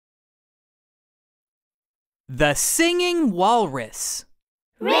The Singing Walrus.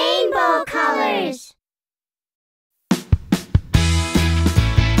 Rainbow colors.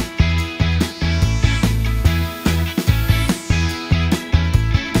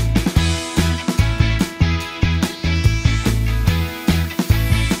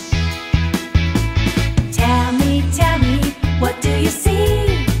 Tell me, what do you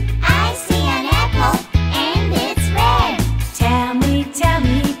see? I see an apple and it's red. Tell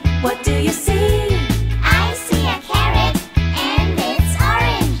me, what do you see? I see a carrot and it's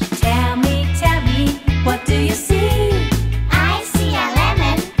orange. Tell me, what do you see? I see a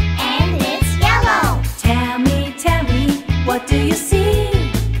lemon and it's yellow. Tell me, what do you see?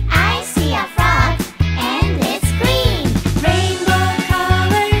 I see a frog and it's green. Rainbow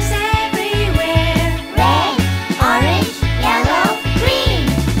colors everywhere. Red, orange, yellow, green.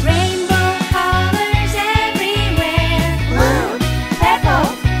 Rainbow colors everywhere. Blue, purple,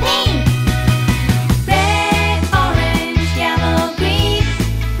 pink. Red, orange, yellow, green.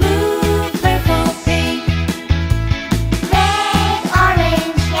 Blue, purple, pink. Red,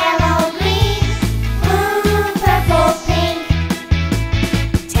 orange, yellow, green. Blue, purple, pink.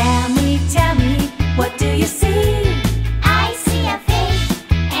 Tell me, what do you see? I see a fish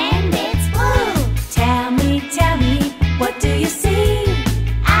and it's blue. Tell me, what do you see?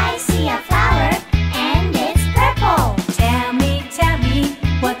 I see a flower and it's purple. Tell me,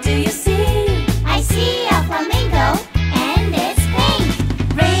 what do you see? I see a flamingo and it's pink.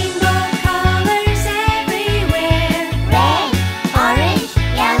 Rainbow colors everywhere. Red, orange,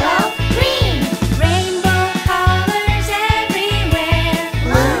 yellow, green. Rainbow colors everywhere.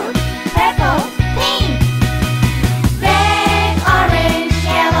 Blue, purple, pink. Red, orange,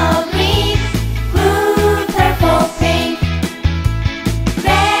 yellow, green. Blue, purple, pink.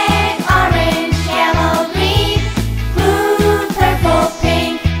 Red, orange, yellow, green. Blue, purple,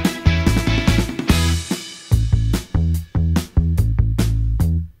 pink.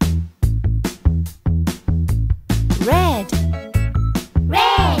 Red,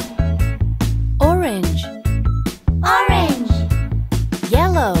 Red, orange, orange,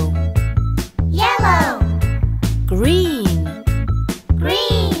 yellow, yellow, green,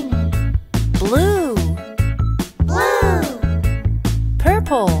 green, blue, blue,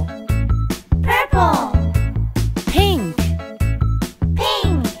 purple, purple, pink.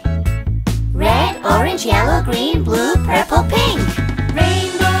 pink. Red, orange, yellow, green, blue, purple, pink.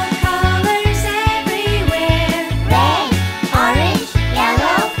 Rainbow colors everywhere. Red, orange,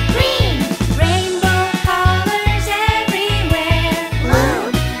 yellow, green. Rainbow colors everywhere.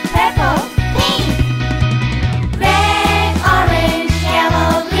 Blue, purple, pink. Red, orange,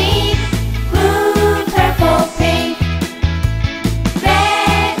 yellow, green. Blue, purple, pink.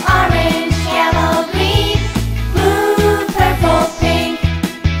 Red, orange, yellow, green. Blue, purple, pink.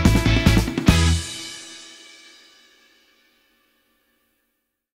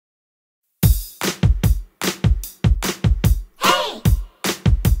 Hey!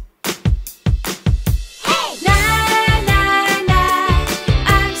 Hey! Na na na,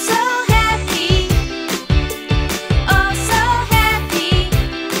 I'm so happy, oh so happy.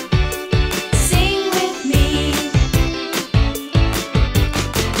 Sing with me.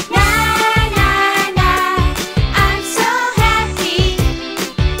 Na na na, I'm so happy,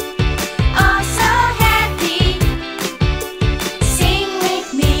 oh so happy. Sing with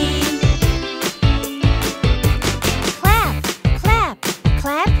me. Clap, clap,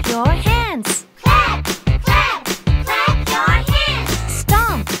 clap your hands. Clap, clap, clap your hands.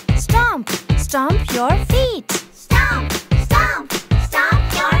 Stomp, stomp, stomp your feet. Stomp, stomp, stomp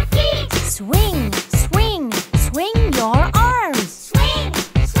your feet. Swing, swing, swing your arms. Swing,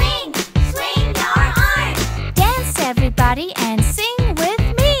 swing, swing your arms. Dance everybody and sing with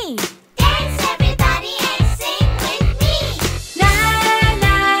me. Dance everybody and sing with me. Na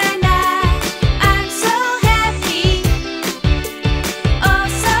na na, I'm so happy, oh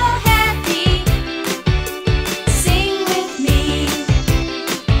so happy. Sing with me.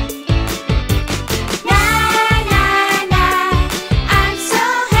 Na na na, I'm so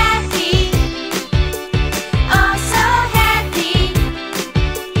happy, oh so happy.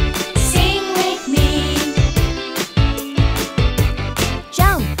 Sing with me.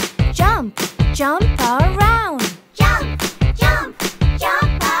 Jump, jump, jump around. Jump, jump,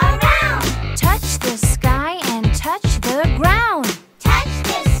 jump around. Touch the sky and touch the ground. Touch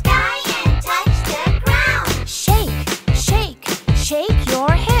the sky and touch the ground. Shake, shake, shake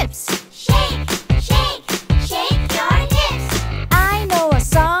your hips. Shake, shake, shake your hips. I know a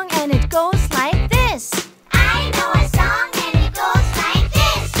song and it goes like this. I know a song and it goes like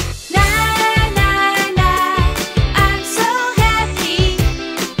this. Na na na, I'm so happy,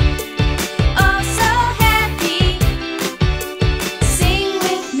 oh so happy.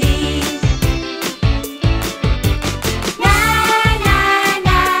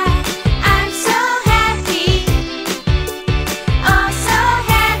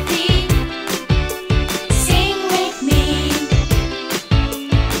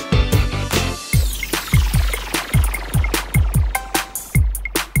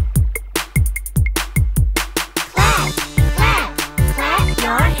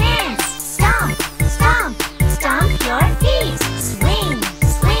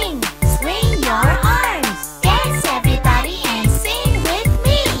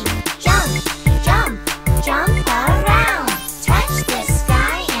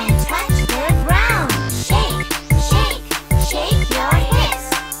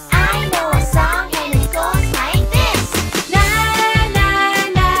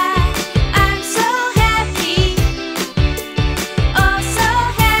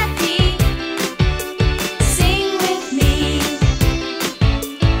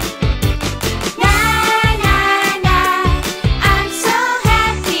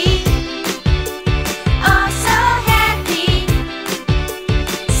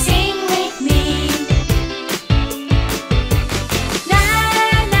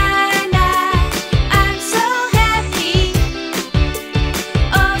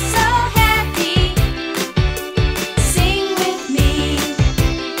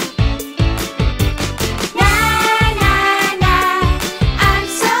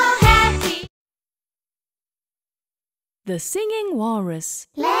 the Singing Walrus.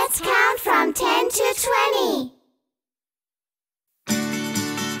 Let's count from 10 to 20.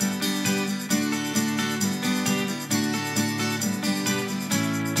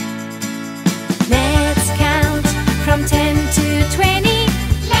 Let's count from 10 to 20.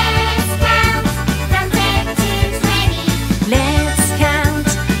 Let's count from 10 to 20. Let's count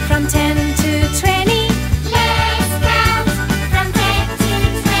from 10 to 20. Let's count from 10 to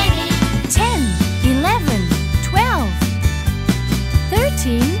 20. 10, 11, 12,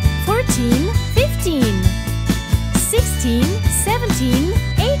 13, 14, 15, 16, 17,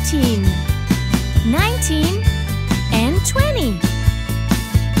 18, 19, and 20. 10,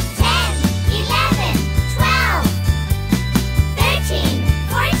 11, 12, 13,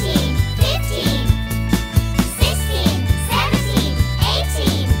 14, 15, 16, 17,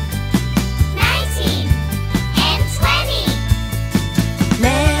 18, 19, and 20.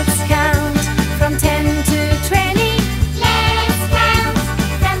 Let's count from 10 to 20. Let's count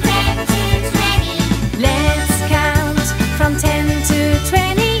from 10 to 20. Let's count from 10 to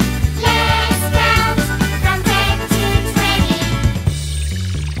 20. Let's count from 10 to 20.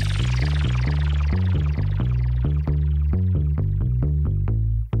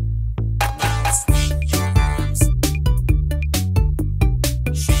 Snake your arms.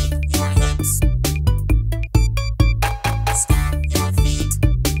 Shake your hips. Stamp your feet.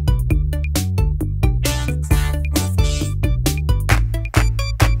 And clap with me.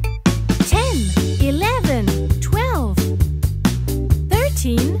 10, 11, 12,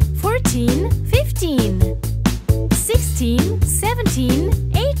 13, 14, 15, 16, 17,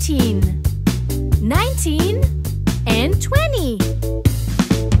 18, 19, and 20.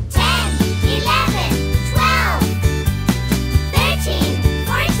 10, 11, 12, 13,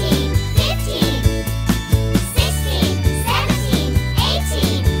 14, 15, 16, 17,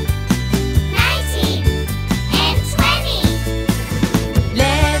 18, 19, and 20.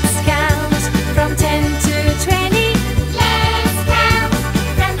 Let's count from 10 to 20. Let's count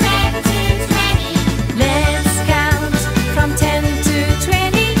from 10 to 20. Let's count from 10 to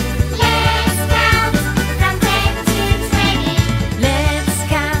 20. Let's count from 10 to 20. Let's count from 10 to 20. Let's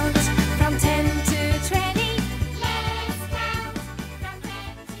count from 10 to 20.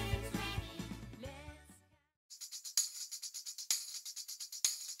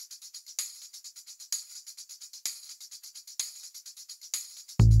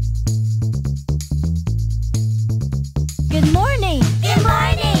 Good morning. Good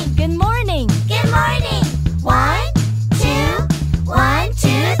morning. Good morning. Good morning. 1, 2, 1,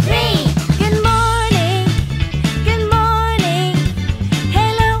 2, 3. Good morning. Good morning.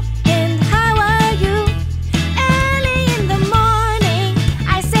 Hello and how are you? Early in the morning,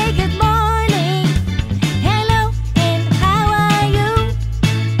 I say good morning. Hello and how are you?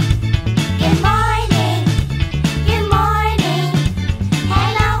 Good morning. Good morning.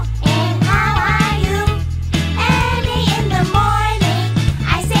 Hello and how are you? Early in the morning,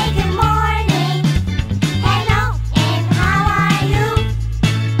 I say good morning. Hello and how are you?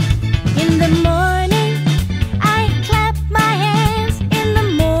 In the morning, I clap my hands. In the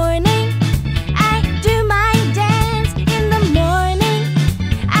morning, I do my dance. In the morning,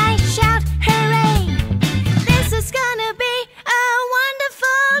 I shout hooray. This is gonna be a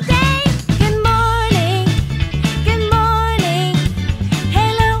wonderful day. Good morning. Good morning.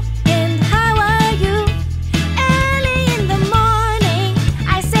 Hello and how are you? Early in the morning,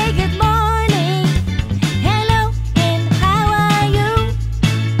 I say good morning. Hello and how are you?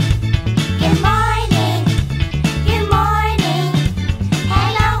 Good morning. Good morning.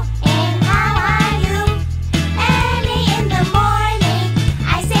 Hello and how are you? Early in the morning,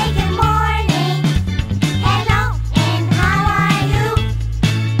 I say good morning. Hello and how are you?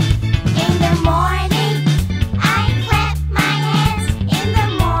 In the morning, I clap my hands. In the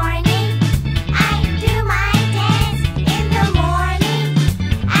morning, I do my dance. In the morning,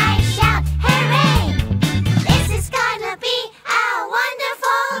 I shout hooray. This is gonna be a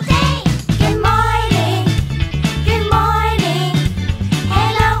wonderful day. Good morning. Good morning.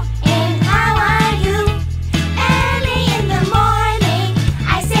 Hello and how are you? Early in the morning,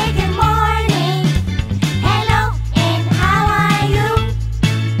 I say good morning. Hello and how are you?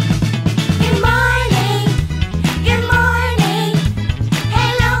 Good morning. Good morning.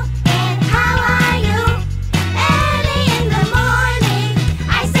 Hello and how are you? Early in the morning,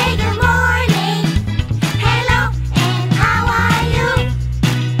 I say good morning. Hello and how are you?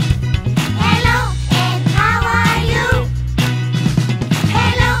 Hello and how are you?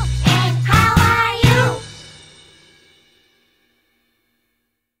 Hello and how are you?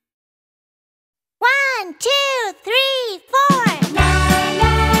 1, 2, 3, 4. La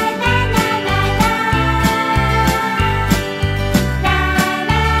la la la la la.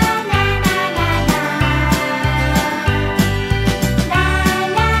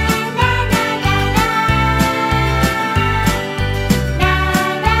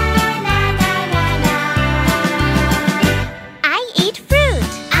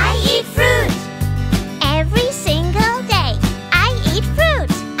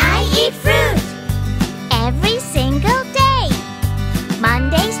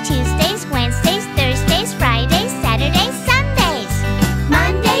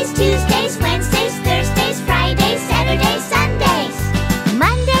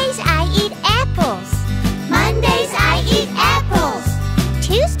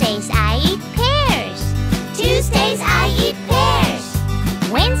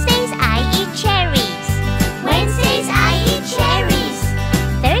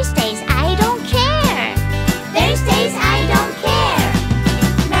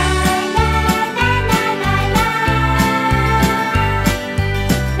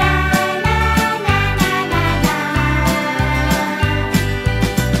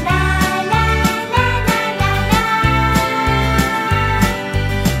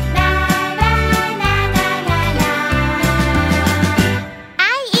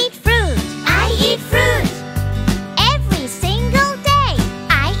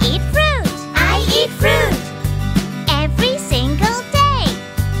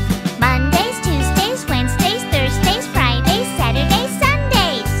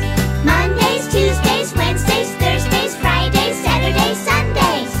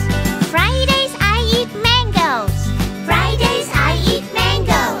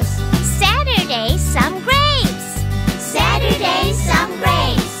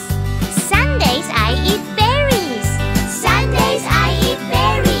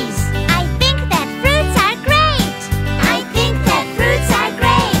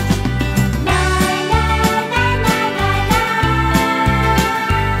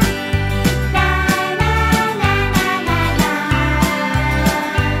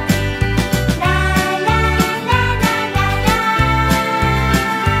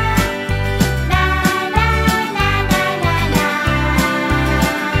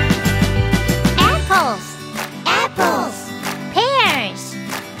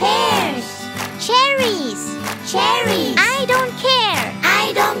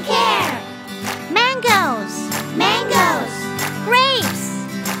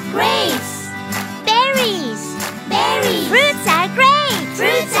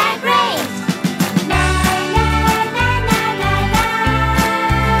 Fruits are great. La la la la la la.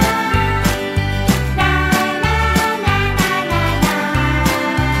 La la la la la la.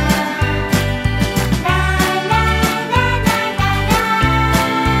 La la la la la la.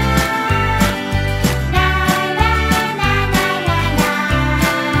 La la la la la la.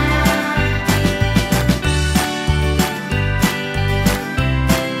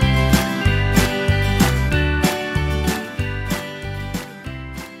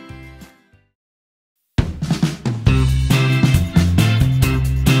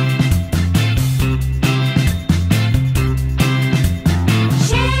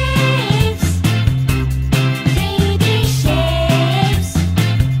 Shapes, 3D shapes.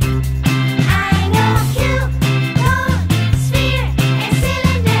 I know cube, cone, sphere, and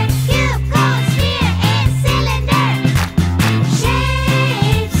cylinder. Cube, cone, sphere, and cylinder.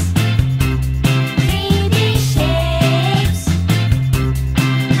 Shapes, 3D shapes.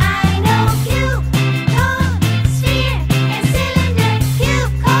 I know cube, cone, sphere, and cylinder.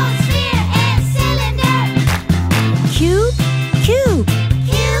 Cube, cone, sphere, and cylinder. Cube, cube,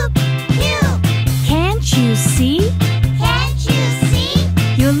 Cube, cube. can't you see? Can't you see?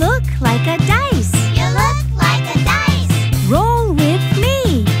 You look like a dice. You look like a dice. Roll with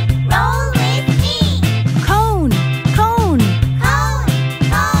me. Roll with me. Cone, cone, Cone,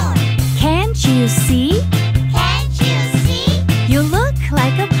 cone. can't you see? Can't you see? You look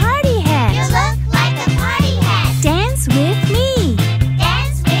like a party You hat. look like a party hat. Dance with me.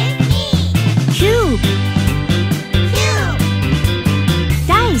 Dance with me. Cube, Cube,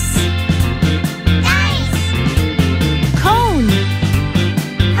 dice, dice. cone,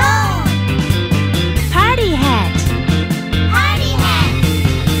 Cone,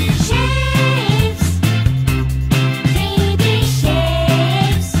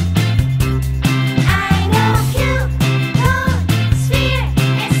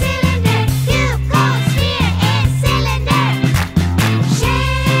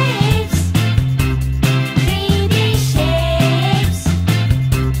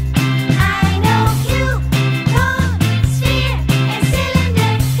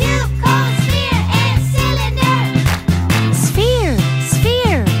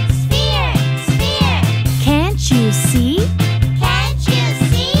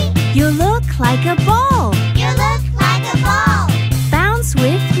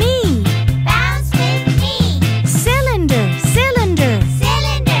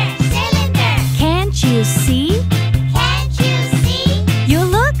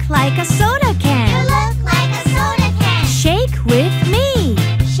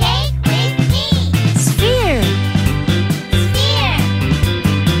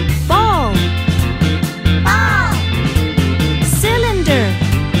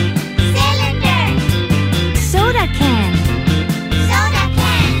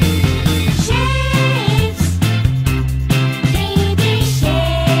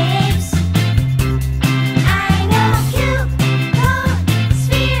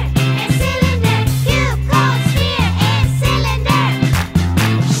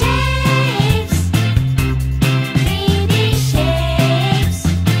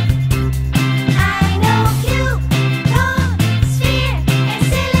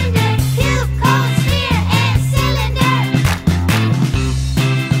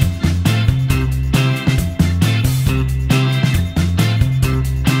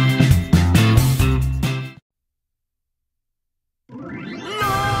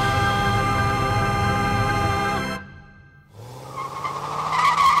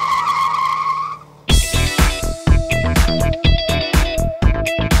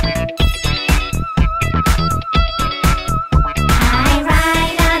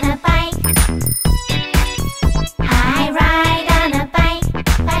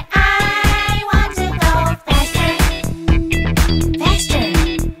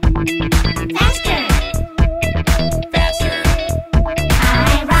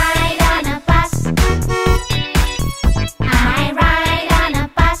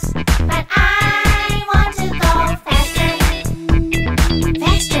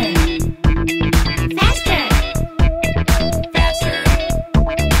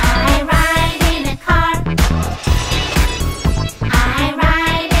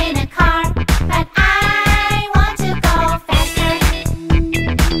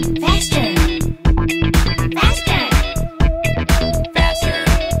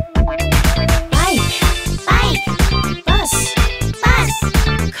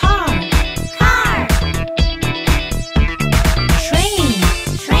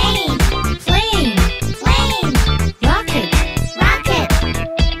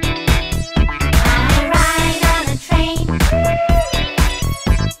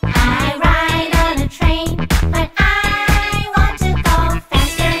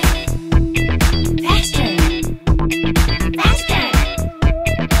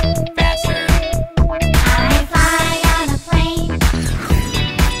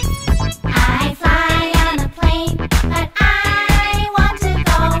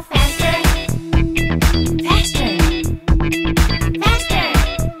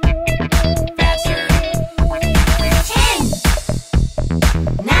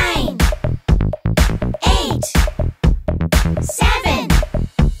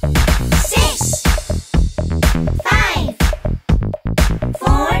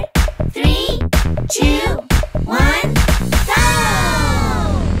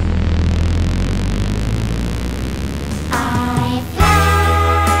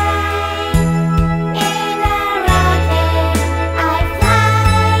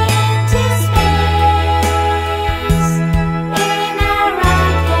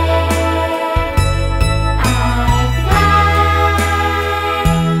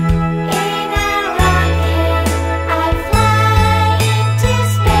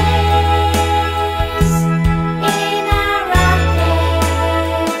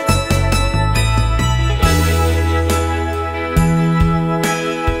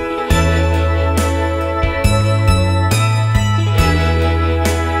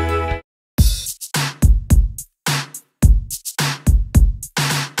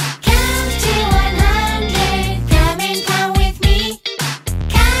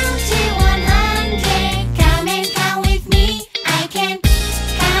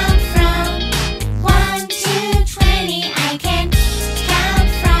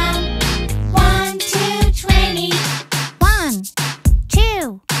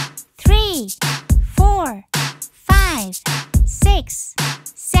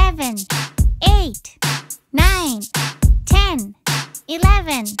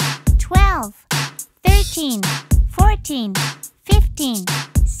 11, 12, 13, 14, 15,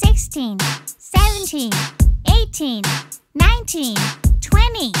 16, 17, 18, 19,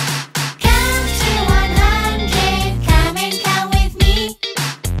 20. Count to 100, come and count with me.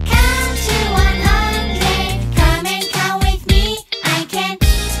 Count to 100, come and count with me. I can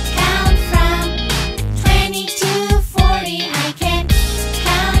count from 20 to 40. I can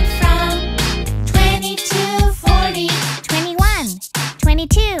count from 20 to 40. 21,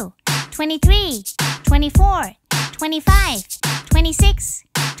 22, 23, 24, 25, 26,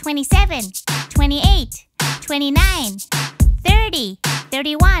 27, 28, 29, 30,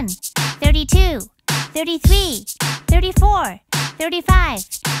 31, 32, 33, 34, 35,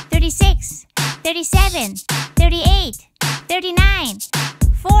 36, 37, 38, 39,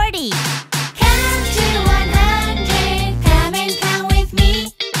 40. Count to 100, come and count with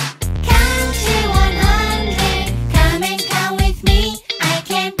me. Count to 100, come and count with me. I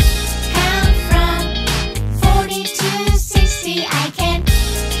can count from 40 to 60. I can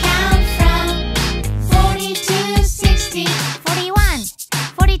count from 40 to 60. 41,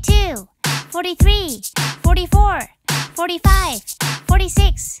 42, 43, 44, 45,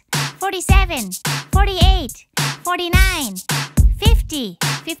 46, 47, 48, 49, 50,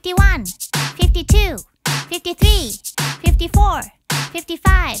 51, 52, 53, 54,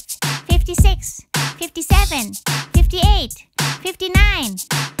 55, 56, 57, 58, 59,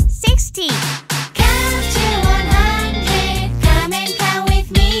 60. Count to 100, come and count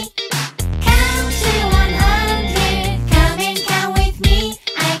with me. Count to 100, come and count with me.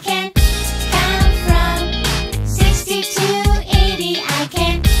 I can count from 60 to 80. I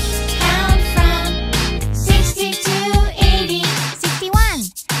can count from 60 to 80. 61,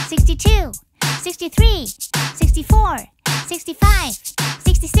 62, 63, 64, 65,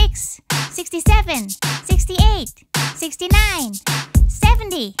 66, 67, 68, 69,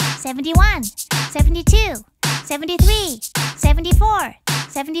 70, 71, 72, 73, 74,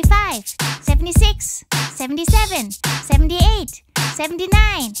 75, 76, 77, 78,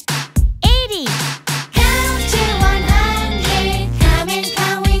 79, 80. Count to 100, come and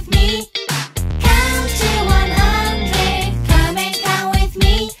count with me. Count to 100, come and count with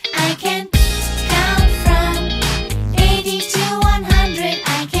me. I can count from 80 to 100.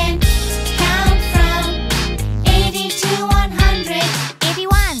 I can count from 80 to 100.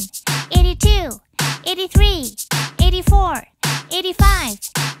 81, 82, 83, 84, 85,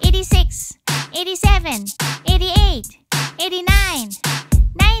 86, 87, 88, 89,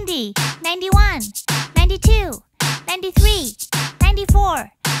 90, 91, 92, 93,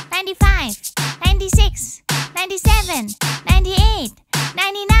 94, 95, 96, 97, 98,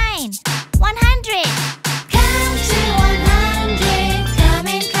 99, 100. Count to 100, come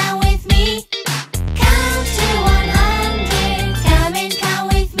and count with me. Count to 100, come and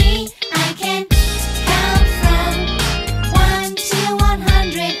count with me. I can count from 1 to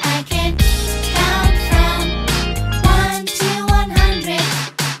 100. I can count from 1 to 100.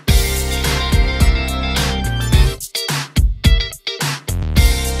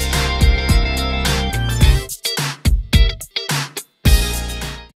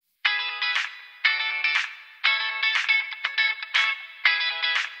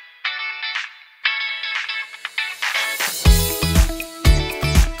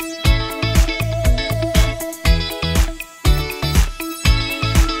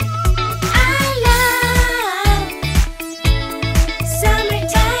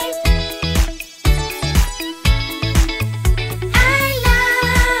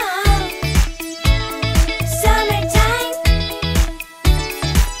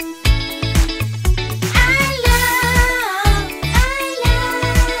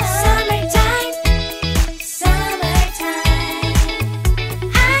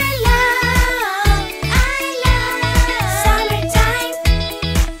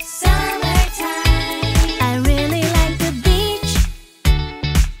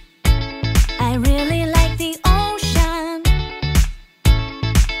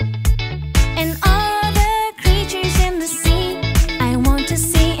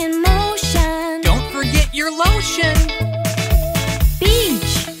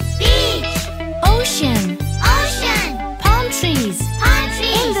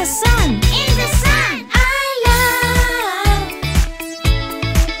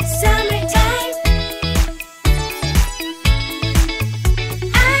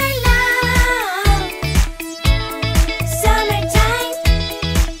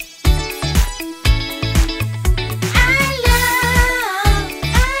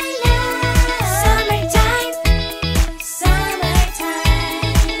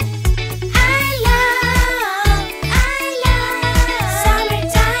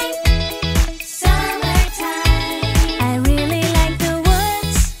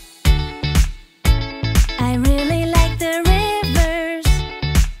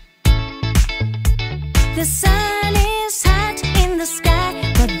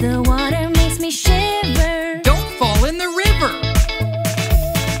 but the water makes me shiver. Don't fall in the river.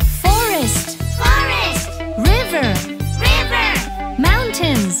 Forest, Forest, river, river,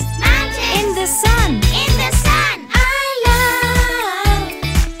 mountains, mountains, in the sun. in the sun. I love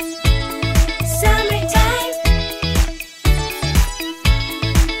summertime.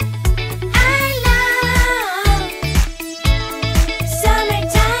 I love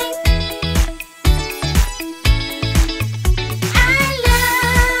summertime. I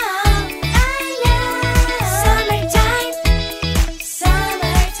love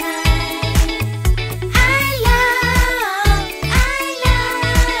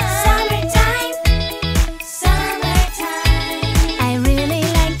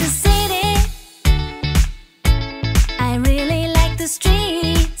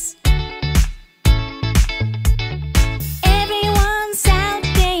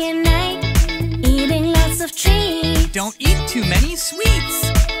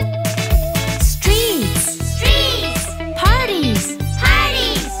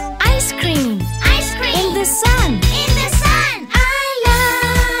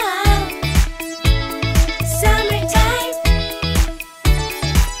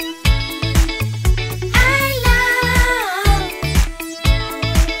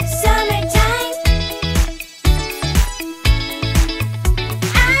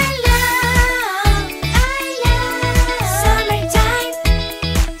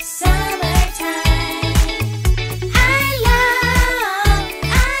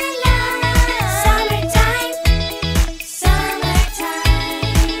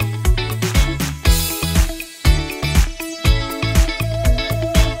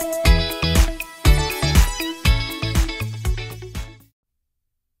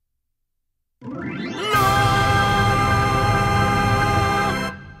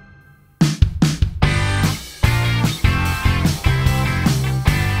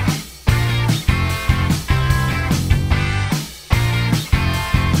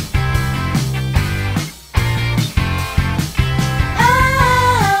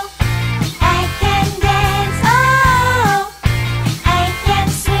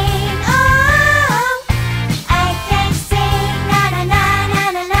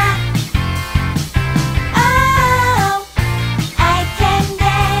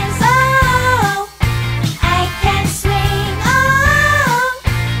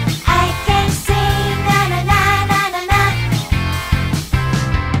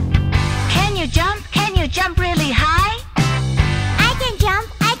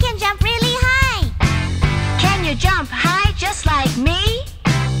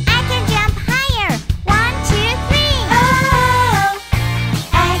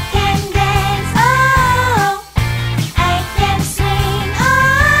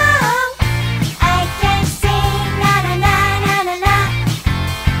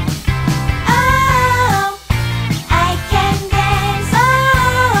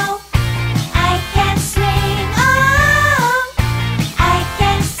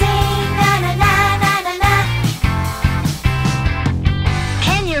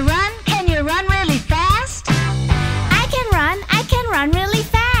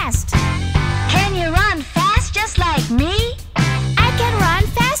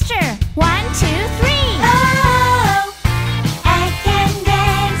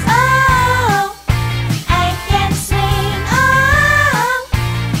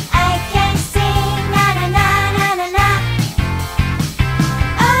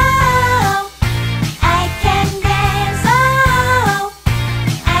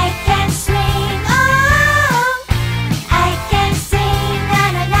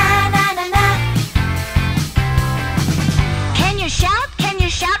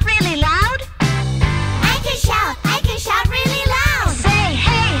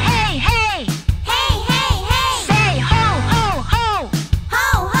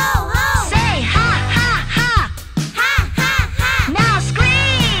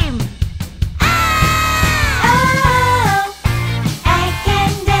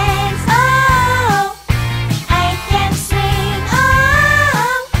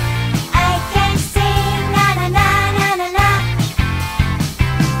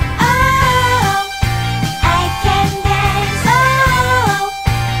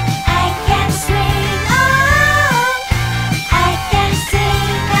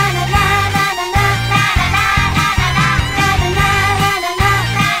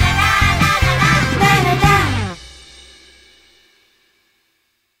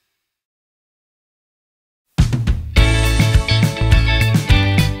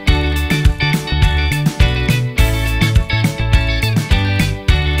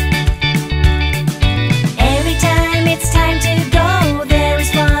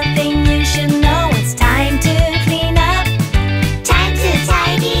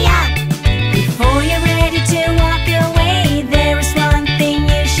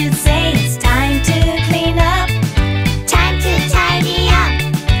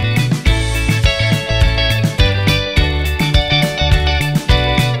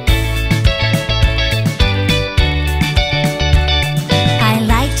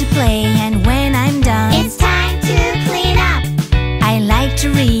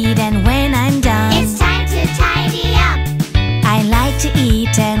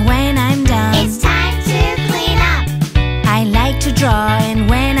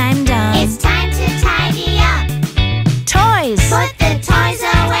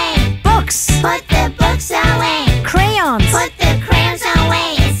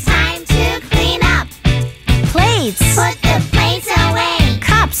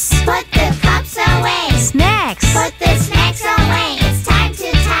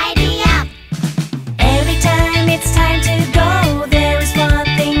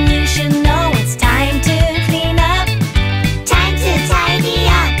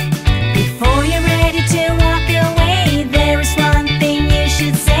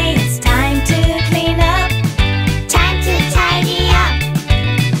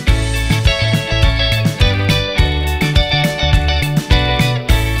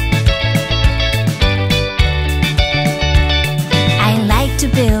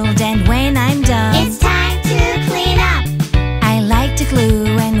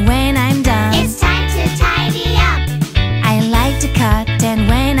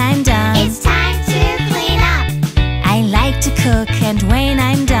when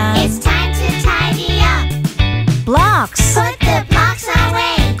I'm done, It's time